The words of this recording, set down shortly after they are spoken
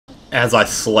As I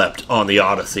slept on the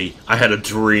Odyssey, I had a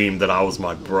dream that I was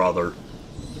my brother.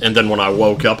 And then when I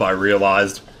woke up, I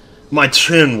realized my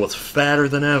chin was fatter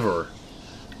than ever.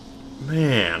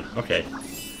 Man, okay.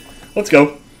 Let's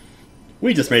go.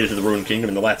 We just made it to the Ruined Kingdom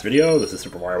in the last video. This is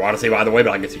Super Mario Odyssey, by the way,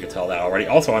 but I guess you could tell that already.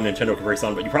 Also, I'm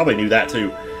NintendoCapriSun, but you probably knew that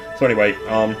too. So anyway,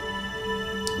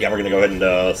 yeah, we're gonna go ahead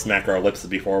and smack our lips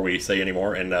before we say any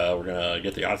more, and we're gonna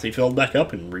get the Odyssey filled back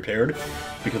up and repaired,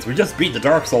 because we just beat the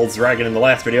Dark Souls dragon in the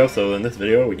last video, so in this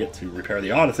video we get to repair the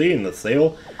Odyssey, and the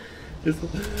sail is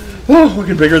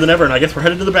looking bigger than ever, and I guess we're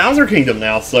headed to the Bowser Kingdom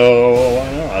now, so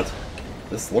why not?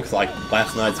 This looks like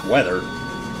last night's weather.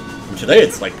 And today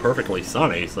it's like perfectly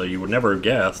sunny, so you would never have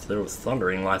guessed there was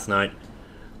thundering last night.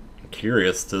 I'm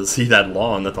curious to see that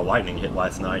lawn that the lightning hit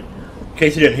last night. In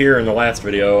case you didn't hear in the last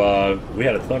video, we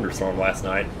had a thunderstorm last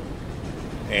night,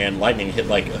 and lightning hit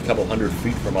like a couple 100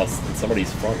 feet from us in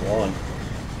somebody's front lawn.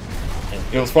 And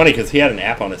it was funny because he had an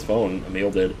app on his phone,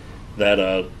 Emil did,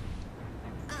 that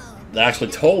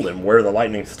actually told him where the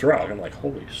lightning struck. I'm like,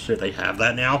 holy shit, they have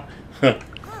that now?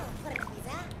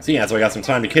 So yeah, so I got some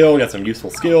time to kill, got some useful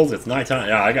skills. It's nighttime.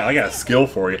 Yeah, I got a skill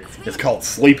for you. It's called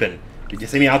sleeping. Did you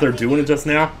see me out there doing it just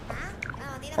now?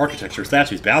 Architecture,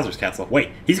 statues, Bowser's castle. Wait,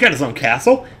 he's got his own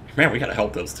castle? Man, we gotta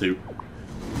help those two.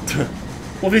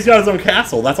 Well, if he's got his own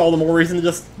castle, that's all the more reason to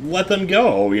just let them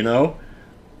go, you know?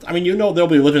 I mean, you know they'll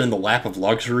be living in the lap of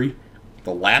luxury.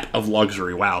 The lap of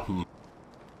luxury, wow.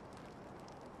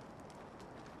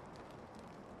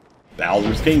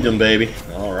 Bowser's Kingdom, baby.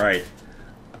 Alright.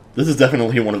 This is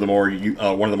definitely one of the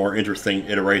more interesting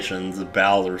iterations of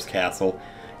Bowser's Castle.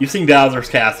 You've seen Bowser's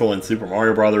Castle in Super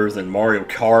Mario Brothers and Mario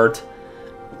Kart,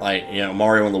 like, you know,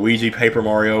 Mario and Luigi, Paper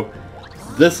Mario.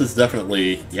 This is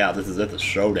definitely, yeah, this is it, the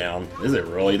showdown. Is it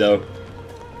really, though?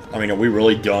 I mean, are we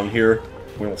really done here?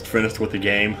 We almost finished with the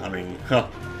game? I mean, huh.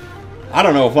 I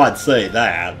don't know if I'd say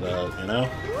that, but, you know?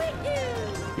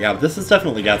 Yeah, but this has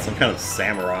definitely got some kind of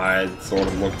samurai sort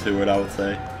of look to it, I would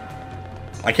say.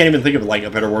 I can't even think of, like, a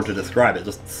better word to describe it.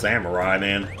 Just samurai,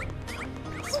 man.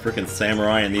 It's freaking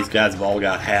samurai, and these guys have all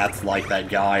got hats like that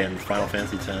guy in Final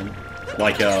Fantasy X.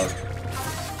 Like,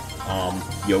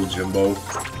 Yo Jimbo.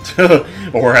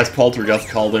 Or as Poltergust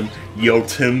called him, Yo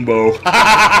Timbo.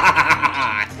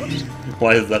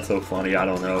 Why is that so funny? I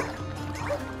don't know.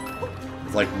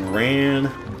 It's like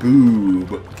Ran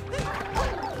Boob.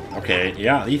 Okay,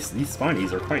 yeah, these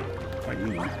spinies are quite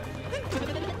mean.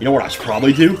 You know what I should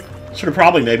probably do? Should have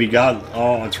probably maybe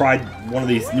tried one of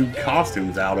these new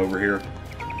costumes out over here.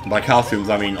 By costumes,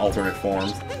 I mean alternate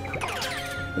forms.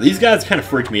 These guys kind of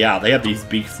freak me out. They have these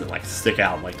beaks that like stick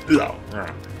out, like, ugh.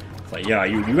 It's like, yeah,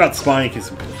 you got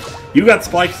spikes. You got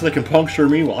spikes that can puncture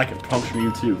me. Well, I can puncture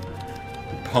you too.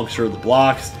 Puncture the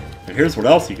blocks. And here's what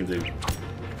else you can do: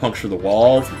 puncture the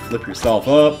walls and flip yourself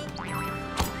up.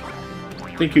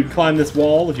 Think you can climb this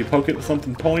wall if you poke it with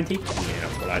something pointy? Yeah,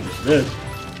 that's what I just did.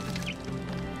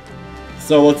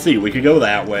 So let's see, we could go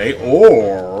that way,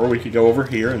 or we could go over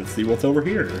here and see what's over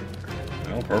here.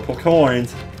 Well, purple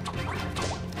coins.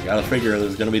 You gotta figure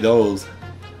there's gonna be those.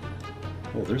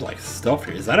 Oh, there's like stuff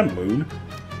here. Is that a moon?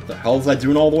 What the hell is that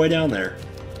doing all the way down there?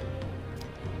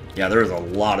 Yeah, there's a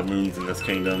lot of moons in this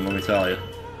kingdom, let me tell you.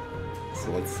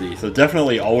 So let's see. So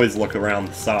definitely always look around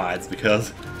the sides,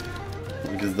 because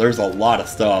there's a lot of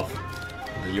stuff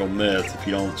that you'll miss if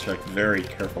you don't check very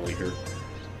carefully here.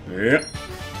 Yep.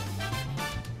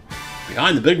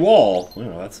 Behind the big wall.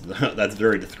 Well, that's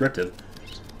very descriptive.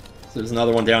 So there's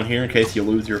another one down here in case you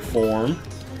lose your form.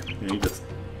 You just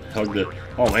hugged it.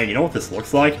 Oh man, you know what this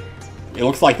looks like? It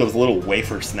looks like those little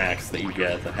wafer snacks that you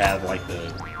get that have like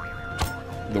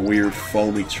the weird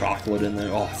foamy chocolate in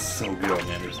there. Oh, it's so good,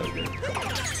 man. They're so good.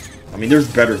 I mean,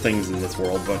 there's better things in this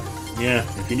world, but yeah,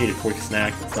 if you need a quick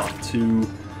snack that's not too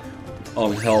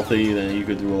unhealthy, then you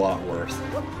could do a lot worse.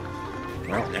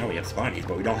 Well, now we have spinies,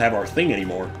 but we don't have our thing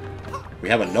anymore. We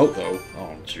have a note, though.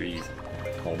 Oh, jeez.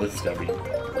 Oh, this is gonna be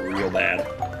real bad.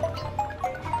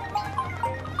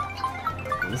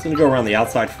 I'm just gonna go around the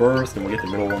outside first, and we'll get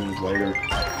the middle ones later.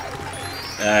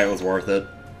 It was worth it.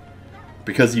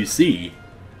 Because you see,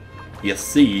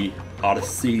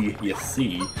 Odyssey, you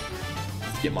see.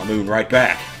 Let's get my moon right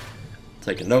back.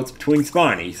 Taking notes between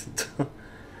spinies.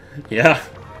 Yeah,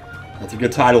 that's a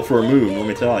good title for a moon, let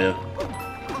me tell you.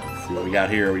 Let's see what we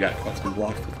got here. We got custom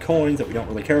blocks with coins that we don't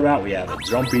really care about. We have a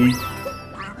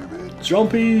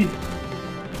Jumpy.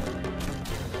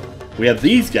 We have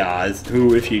these guys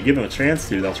who, if you give them a chance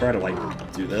to, they'll try to, like,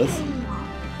 do this.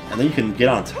 And then you can get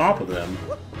on top of them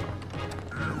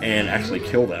and actually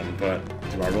kill them. But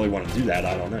do I really want to do that?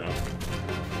 I don't know.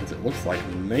 Because it looks like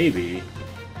maybe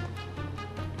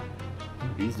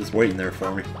he's just waiting there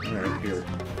for me. Alright, here.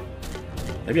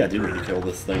 Maybe I do need to kill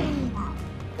this thing.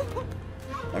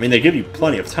 I mean, they give you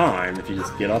plenty of time if you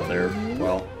just get up there.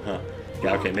 Well, huh.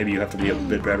 Yeah, okay, maybe you have to be a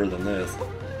bit better than this.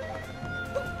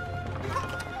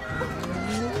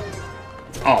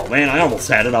 Oh, man, I almost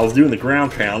had it. I was doing the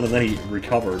ground pound, and then he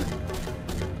recovered.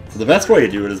 So the best way to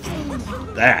do it is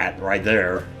that, right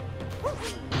there.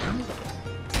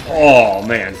 Oh,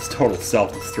 man, it's total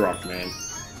self-destruct, man.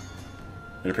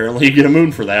 And apparently you get a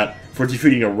moon for that, for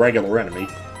defeating a regular enemy.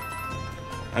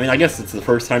 I mean, I guess it's the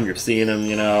first time you're seeing him,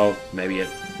 you know. Maybe it,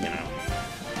 you know,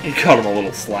 you cut him a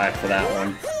little slack for that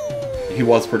one. He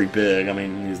was pretty big. I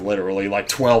mean, he's literally like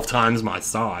 12 times my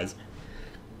size.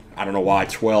 I don't know why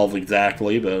 12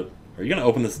 exactly, but... Are you going to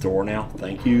open this door now?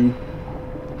 Thank you.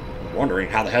 I'm wondering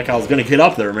how the heck I was going to get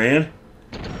up there, man.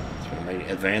 It's going to make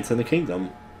advance in the kingdom.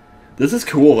 This is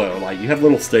cool, though. Like, you have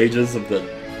little stages of the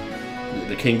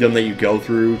kingdom that you go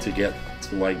through to get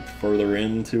to, like, further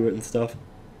into it and stuff.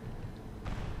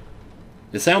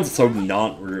 It sounds so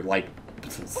not, like,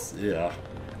 yeah.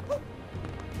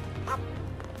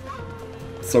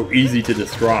 So easy to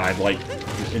describe, like,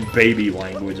 in baby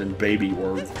language and baby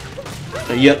words.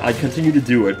 But yet, I continue to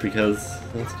do it because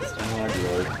that's just how I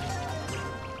roll.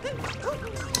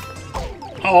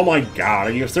 Oh my god,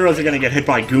 are you seriously gonna get hit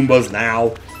by Goombas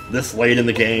now? This late in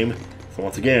the game? So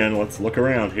once again, let's look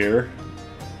around here.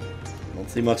 Don't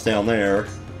see much down there.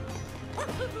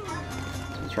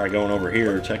 Let's try going over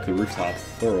here, check the rooftops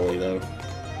thoroughly though. So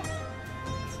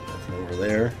that's over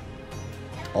there.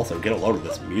 Also, get a load of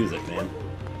this music, man.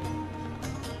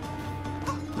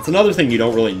 It's another thing you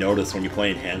don't really notice when you play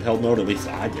in handheld mode, at least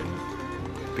I didn't.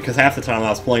 Because half the time I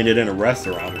was playing it in a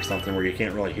restaurant or something where you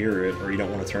can't really hear it, or you don't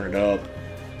want to turn it up.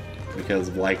 Because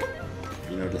of, like,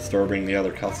 you know, disturbing the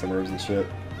other customers and shit.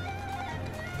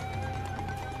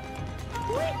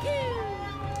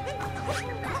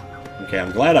 Okay,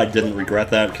 I'm glad I didn't regret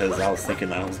that, because I was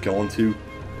thinking I was going to.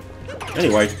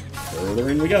 Anyway, further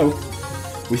in we go.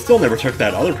 We still never took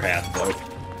that other path, though. So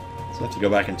I have to go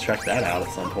back and check that out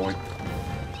at some point.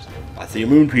 I see a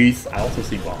moon piece. I also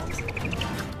see bombs.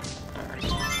 Alright.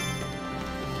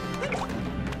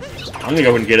 I'm gonna go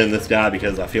ahead and get in this guy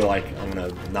because I feel like I'm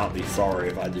gonna not be sorry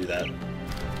if I do that.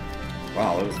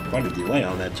 Wow, there was quite a delay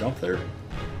on that jump there.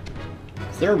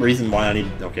 Is there a reason why I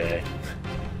need... Okay.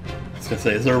 I was gonna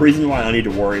say, is there a reason why I need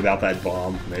to worry about that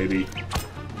bomb? Maybe.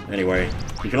 Anyway,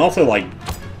 you can also, like,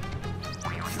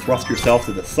 thrust yourself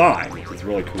to the side, which is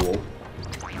really cool.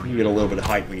 You get a little bit of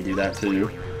height when you do that,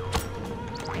 too.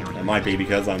 It might be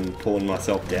because I'm pulling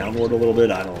myself downward a little bit,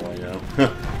 I don't really know.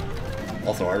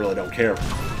 Also, I really don't care.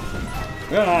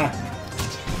 Ah!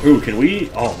 Ooh, can we...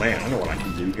 Oh, man, I know what I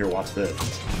can do. Here, watch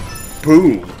this.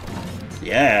 Boom!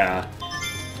 Yeah!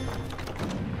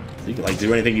 So you can, like,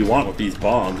 do anything you want with these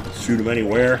bombs. Shoot them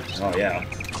anywhere. Oh, yeah.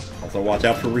 Also, watch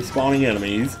out for respawning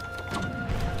enemies.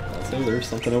 Also, there's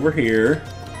something over here.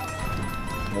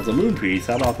 There's a moon piece.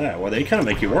 How about that? Well, they kind of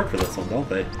make you work for this one, don't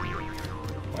they?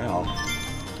 Wow.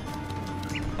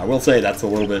 I will say that's a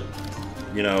little bit,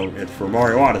 you know, for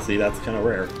Mario Odyssey, that's kind of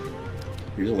rare.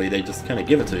 Usually they just kind of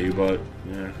give it to you, but,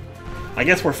 yeah. I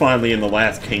guess we're finally in the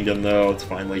last kingdom, though. It's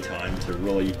finally time to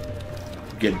really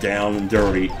get down and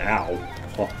dirty. Ow.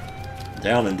 Oh.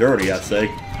 Down and dirty, I say.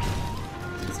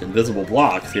 Just invisible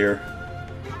blocks here.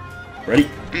 Ready?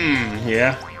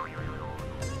 Yeah.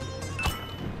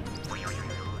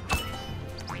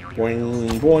 Boing,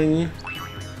 boing.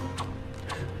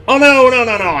 Oh no, no,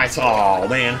 no, no, I saw, oh,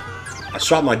 man. I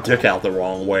shot my dick out the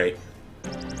wrong way.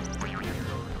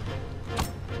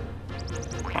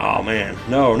 Oh man,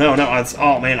 no, no, no,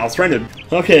 oh man, I was trying to...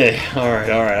 Okay,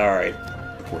 alright.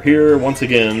 We're here once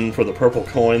again for the purple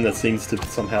coin that seems to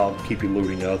somehow keep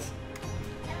eluding us.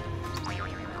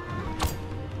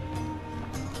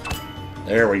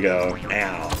 There we go.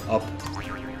 Now, up,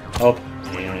 up,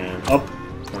 and up,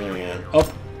 and up,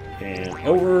 and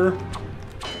over.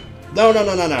 No, no,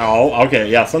 no, no, no. Okay,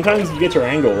 yeah, sometimes you get your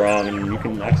angle wrong and you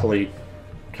can actually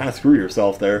kind of screw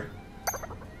yourself there.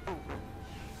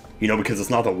 You know, because it's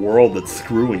not the world that's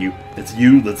screwing you, it's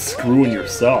you that's screwing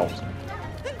yourself.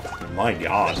 My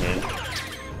god, man.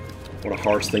 What a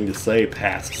harsh thing to say,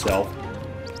 past self.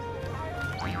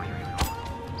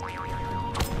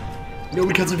 No,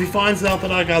 because if he finds out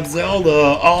that I got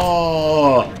Zelda,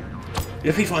 oh!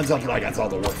 If he finds out that I got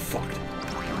Zelda, we're fucked.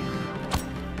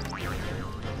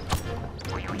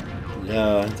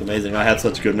 Yeah, it's amazing. I had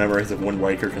such good memories of Wind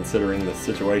Waker considering the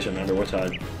situation under which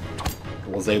I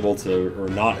was able to, or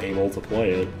not able to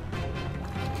play it.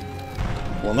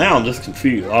 Well, now I'm just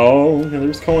confused. Oh,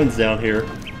 there's coins down here.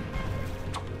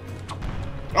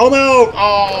 Oh no!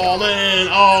 Oh man!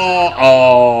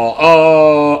 Oh!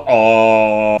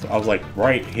 I was like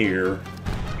right here.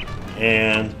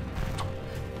 And...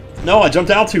 no, I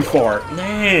jumped out too far.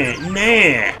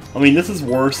 Nah. I mean, this is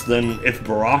worse than if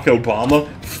Barack Obama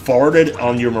farted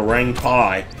on your meringue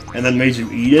pie and then made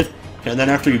you eat it, and then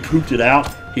after you pooped it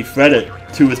out, he fed it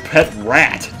to his pet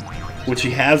rat, which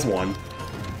he has one.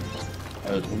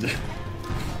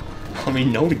 I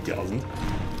mean, no he doesn't.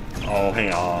 Oh,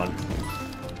 hang on.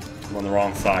 I'm on the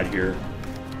wrong side here.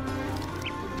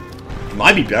 It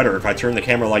might be better if I turned the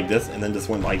camera like this and then just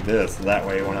went like this. So that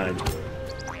way when I...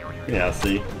 yeah,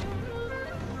 see?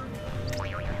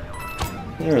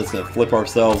 We're just gonna flip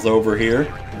ourselves over here.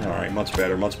 Alright, much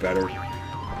better, much better.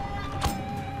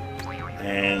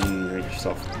 And make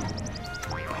yourself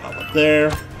pop up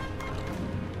there.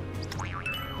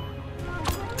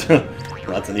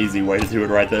 That's an easy way to do it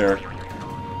right there.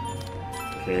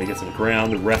 Okay, get some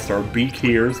ground to rest our beak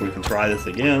here so we can try this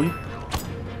again.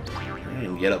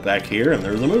 And get up back here, and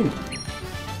there's the moon.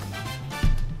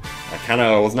 I kind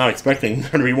of was not expecting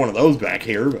there to be one of those back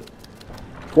here, but...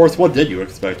 of course, what did you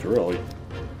expect, really?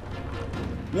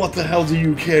 What the hell do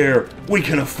you care? We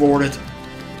can afford it!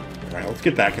 Alright, let's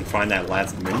get back and find that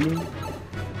last mini.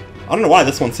 I don't know why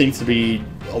this one seems to be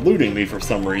eluding me for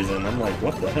some reason. I'm like,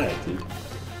 what the heck, dude?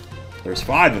 There's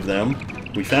 5 of them.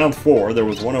 We found 4. There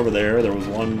was one over there. There was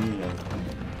one, you know.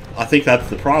 I think that's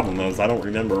the problem, though, is I don't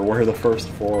remember where the first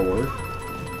 4 were.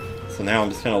 So now I'm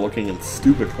just kind of looking in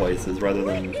stupid places rather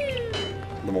than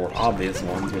the more obvious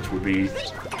ones, which would be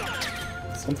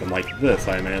something like this,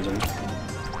 I imagine.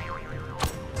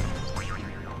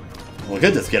 Well, we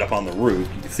could just get up on the roof.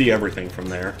 You can see everything from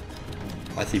there.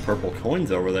 I see purple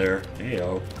coins over there.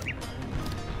 Heyo.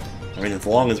 I mean, as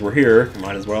long as we're here,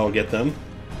 might as well get them.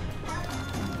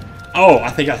 Oh, I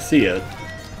think I see it.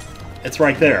 It's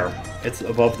right there. It's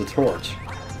above the torch.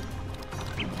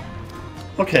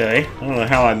 Okay, I don't know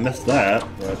how I missed that,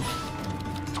 but...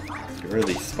 let's get rid of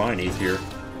these spinies here.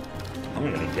 How am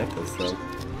I gonna get this, though?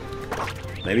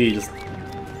 Maybe just...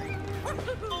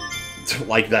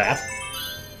 like that.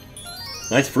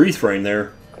 Nice freeze frame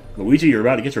there. Luigi, you're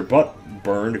about to get your butt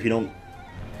burned if you don't...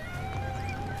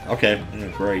 okay, yeah,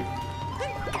 great.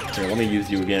 Here, let me use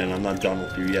you again. I'm not done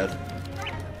with you yet.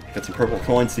 Got some purple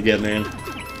coins to get, man.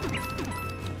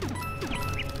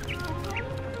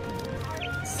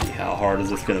 Let's see, how hard is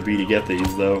this gonna be to get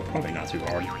these, though? Probably not too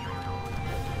hard.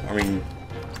 I mean,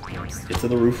 let's get to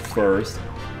the roof first,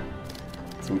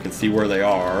 so we can see where they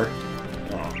are.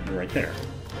 Oh, they're right there.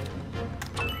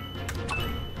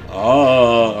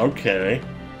 Oh, okay.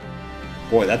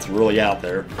 Boy, that's really out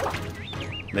there.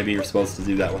 Maybe you're supposed to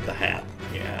do that with the hat.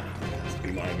 Yeah, that has to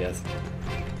be my guess.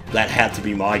 That had to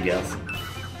be my guess.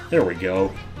 There we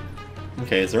go.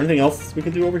 Okay, is there anything else we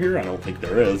can do over here? I don't think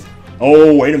there is.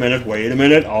 Oh, wait a minute, wait a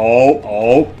minute.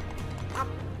 Oh.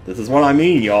 This is what I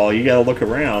mean, y'all. You gotta look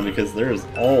around because there's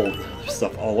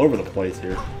stuff all over the place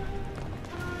here.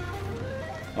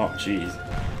 Oh, jeez.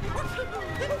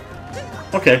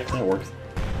 Okay, that works.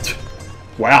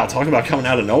 Wow, talk about coming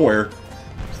out of nowhere.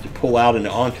 Just to pull out into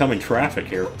oncoming traffic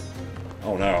here.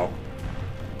 Oh, no.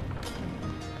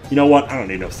 You know what? I don't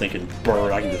need no stinking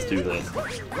bird. I can just do this.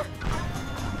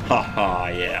 Haha,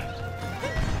 yeah.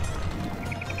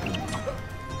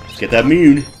 Let's get that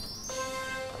moon.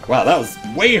 Wow, that was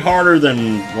way harder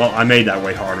than... well, I made that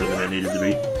way harder than it needed to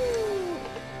be.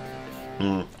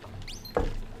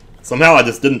 Somehow I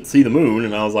just didn't see the moon,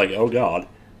 and I was like, oh god.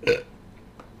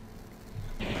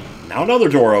 Now another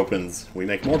door opens. We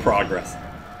make more progress.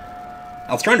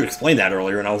 I was trying to explain that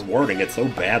earlier, and I was wording it so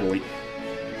badly.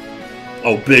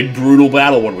 Oh, big, brutal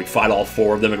battle when we fight all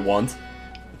 4 of them at once.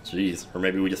 Jeez, or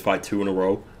maybe we just fight 2 in a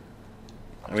row.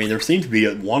 I mean, there seemed to be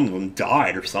one of them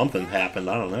died or something happened,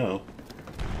 I don't know.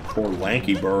 Poor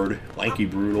lanky bird, lanky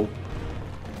brutal.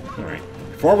 Alright,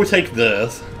 before we take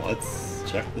this, let's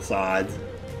check the sides.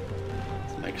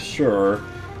 Let's make sure.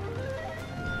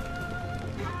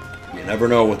 You never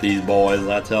know with these boys,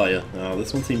 I tell you. No,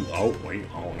 this one seems... oh, wait,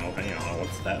 oh no, hang on,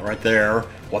 what's that right there?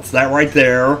 What's that right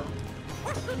there?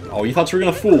 Oh, you thought you were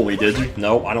gonna fool me, did you?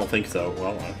 No, I don't think so.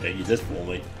 Well, okay, you did fool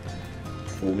me.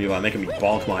 Fool me by making me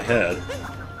bonk my head.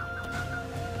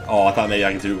 Oh, I thought maybe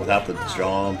I could do it without the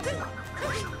jump.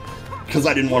 Because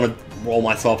I didn't want to roll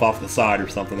myself off the side or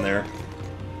something there.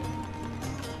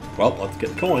 Well, let's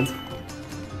get the coins.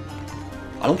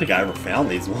 I don't think I ever found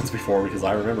these ones before because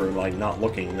I remember, like, not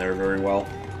looking there very well.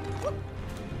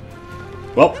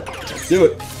 Well, let's do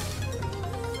it.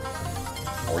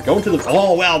 We're going to the...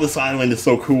 oh, wow, this island is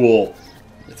so cool.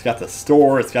 It's got the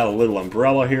store. It's got a little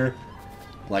umbrella here.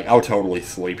 Like, I would totally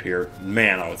sleep here.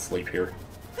 Man, I would sleep here.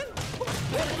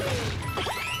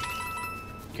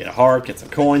 Get a heart, get some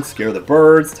coins, scare the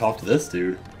birds, talk to this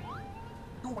dude.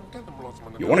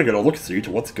 You want to get a look-see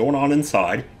to what's going on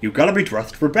inside, you gotta be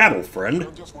dressed for battle, friend.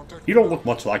 You don't look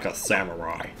much like a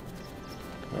samurai.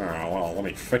 Alright, well, let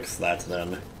me fix that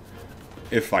then.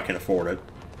 If I can afford it.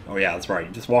 Oh yeah, that's right,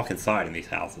 you just walk inside in these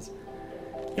houses.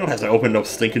 You don't have to open no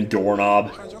stinking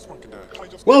doorknob.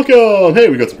 Welcome! Hey,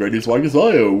 we got some great news like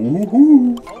Isaiah.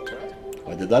 Woohoo!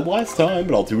 I did that last time,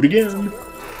 but I'll do it again.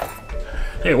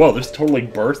 Hey, whoa, there's totally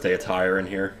birthday attire in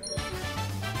here.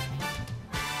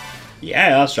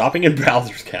 Yeah, shopping in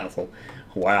Bowser's Castle.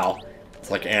 Wow. It's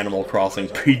like Animal Crossing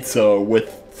pizza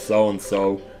with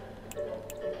so-and-so.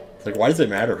 It's like, why does it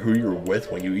matter who you're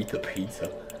with when you eat the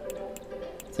pizza?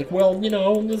 It's like, well, you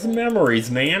know, there's memories,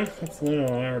 man. It's, you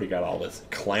know, I already got all this.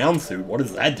 Clown suit, what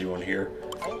does that do in here?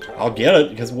 I'll get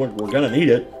it, because we're gonna need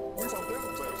it.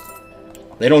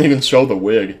 They don't even show the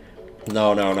wig.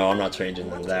 No, I'm not changing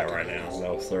that right now.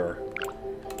 No, sir.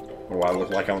 What do I look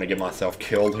like? I'm gonna get myself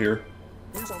killed here.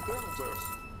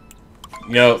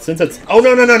 You know, since it's... Oh,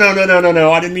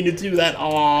 no, I didn't mean to do that.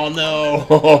 Oh, no.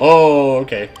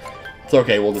 Okay. It's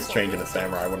okay, we'll just change into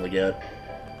samurai when we get it.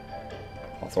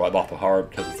 Also, I bought the heart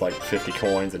because it's like 50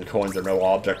 coins, and coins are no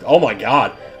object. Oh my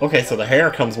god! Okay, so the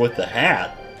hair comes with the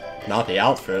hat, not the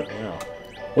outfit. Wow.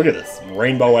 Look at this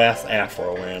rainbow-ass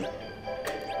afro, man.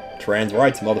 Trans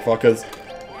rights, motherfuckers.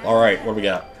 Alright, what do we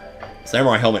got?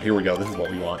 Samurai helmet, here we go. This is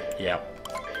what we want. Yep.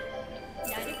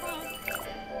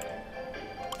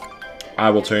 I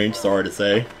will change, sorry to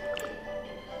say.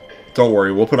 Don't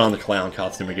worry, we'll put on the clown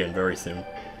costume again very soon.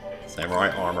 Samurai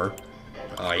armor.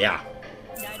 Yeah.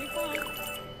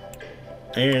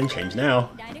 And change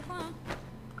now.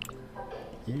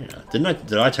 Yeah.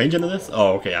 Did I change into this?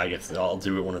 Oh, okay, I guess I'll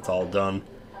do it when it's all done.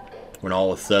 When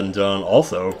all is said and done.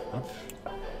 Also,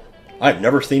 I've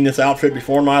never seen this outfit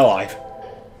before in my life.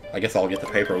 I guess I'll get the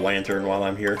paper lantern while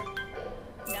I'm here.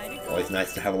 Always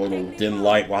nice to have a little dim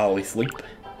light while we sleep.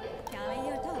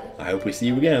 I hope we see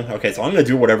you again. Okay, so I'm going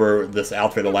to do whatever this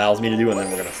outfit allows me to do, and then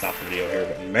we're going to stop the video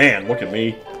here. But man, look at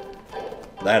me.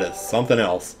 That is something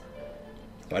else.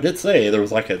 But I did say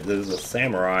there's a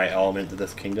samurai element to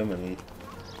this kingdom, and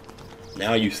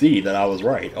now you see that I was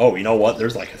right. Oh, you know what?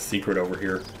 There's like a secret over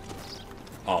here.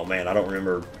 Oh man, I don't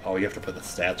remember. Oh, you have to put the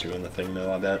statue in the thing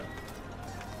though, I bet.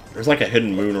 There's like a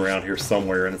hidden moon around here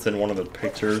somewhere, and it's in one of the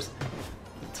pictures.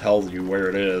 It tells you where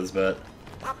it is, but...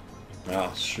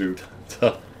 Oh, shoot.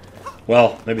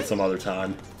 Well, maybe some other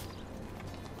time.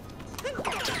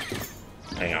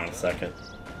 Hang on a second.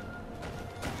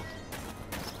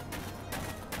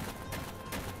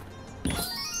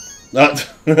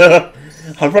 But I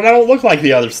don't look like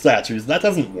the other statues. That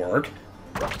doesn't work.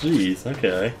 Jeez,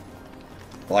 okay.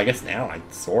 Well, I guess now I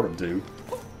sort of do.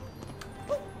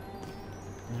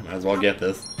 Might as well get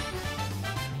this.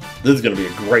 This is going to be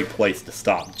a great place to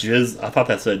stop. Jizz. I thought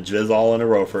that said jizz all in a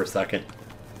row for a second.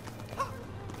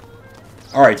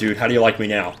 Alright, dude. How do you like me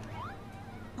now?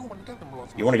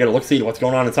 You want to get a look-see to what's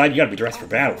going on inside? You got to be dressed for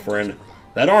battle, friend.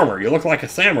 That armor. You look like a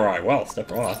samurai. Well,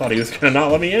 I thought he was going to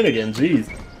not let me in again.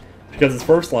 Jeez. Because his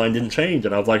first line didn't change,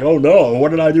 and I was like, oh no,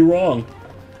 what did I do wrong?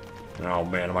 Oh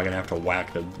man, am I going to have to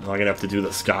whack the... Am I going to have to do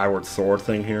the skyward sword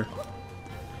thing here?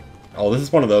 Oh, this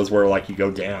is one of those where, like, you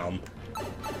go down.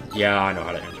 Yeah, I know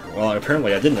how to enter. Well,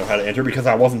 apparently I didn't know how to enter because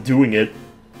I wasn't doing it.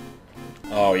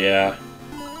 Oh, yeah.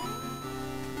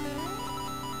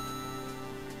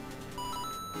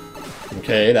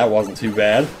 Okay, that wasn't too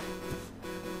bad.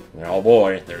 Oh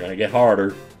boy, they're going to get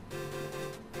harder.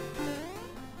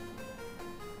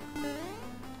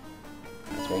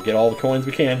 We'll get all the coins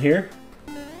we can here.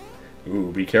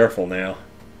 Ooh, be careful now.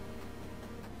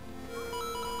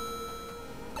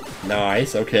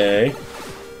 Nice, okay.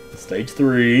 Stage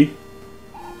 3.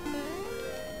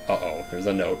 Uh-oh, there's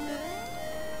a note.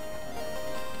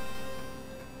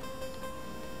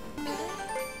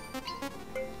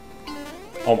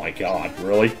 Oh my god,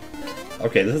 really?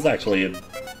 Okay, this is actually a...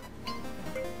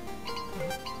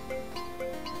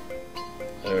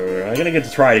 I'm gonna get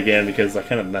to try it again because I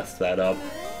kind of messed that up.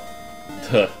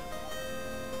 Duh.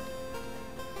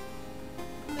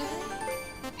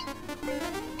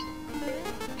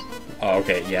 Oh,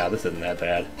 okay, yeah, this isn't that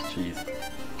bad. Jeez.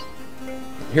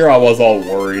 Here I was all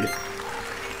worried.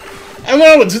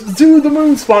 Hello, dude, the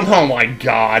moon spawn. Oh my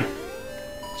god.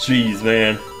 Jeez,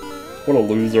 man. What a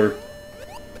loser.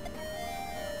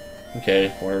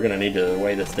 Okay, well, we're gonna need to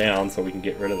weigh this down so we can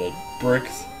get rid of the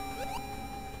bricks.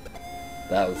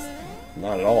 That was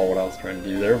not at all what I was trying to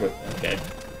do there, but okay.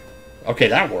 Okay,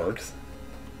 that works.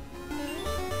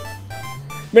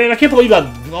 Man, I can't believe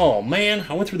that. Oh, man.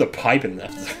 I went through the pipe in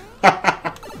that.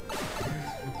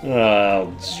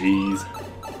 Oh, jeez.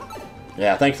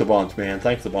 Yeah, thanks a bunch, man.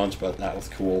 Thanks a bunch, but that was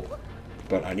cool.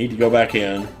 But I need to go back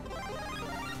in.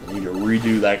 I need to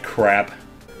redo that crap.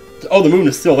 Oh, the moon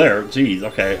is still there. Jeez,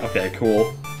 okay, okay,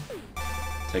 cool.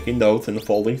 Taking notes in the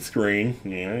folding screen.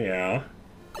 Yeah, yeah.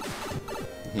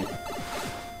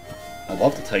 I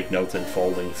love to take notes in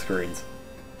folding screens.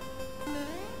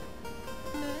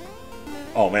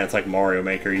 Oh man, it's like Mario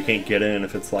Maker. You can't get in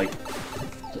if it's like...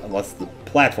 unless the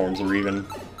platforms are even...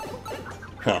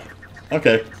 Huh.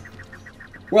 Okay.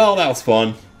 Well, that was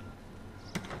fun.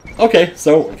 Okay,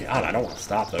 so... God, I don't want to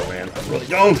stop though, man. I really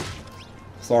don't!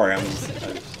 Sorry, I'm just...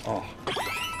 oh.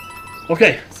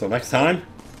 Okay, so next time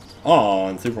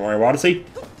on Super Mario Odyssey,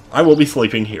 I will be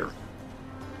sleeping here.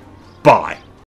 Bye!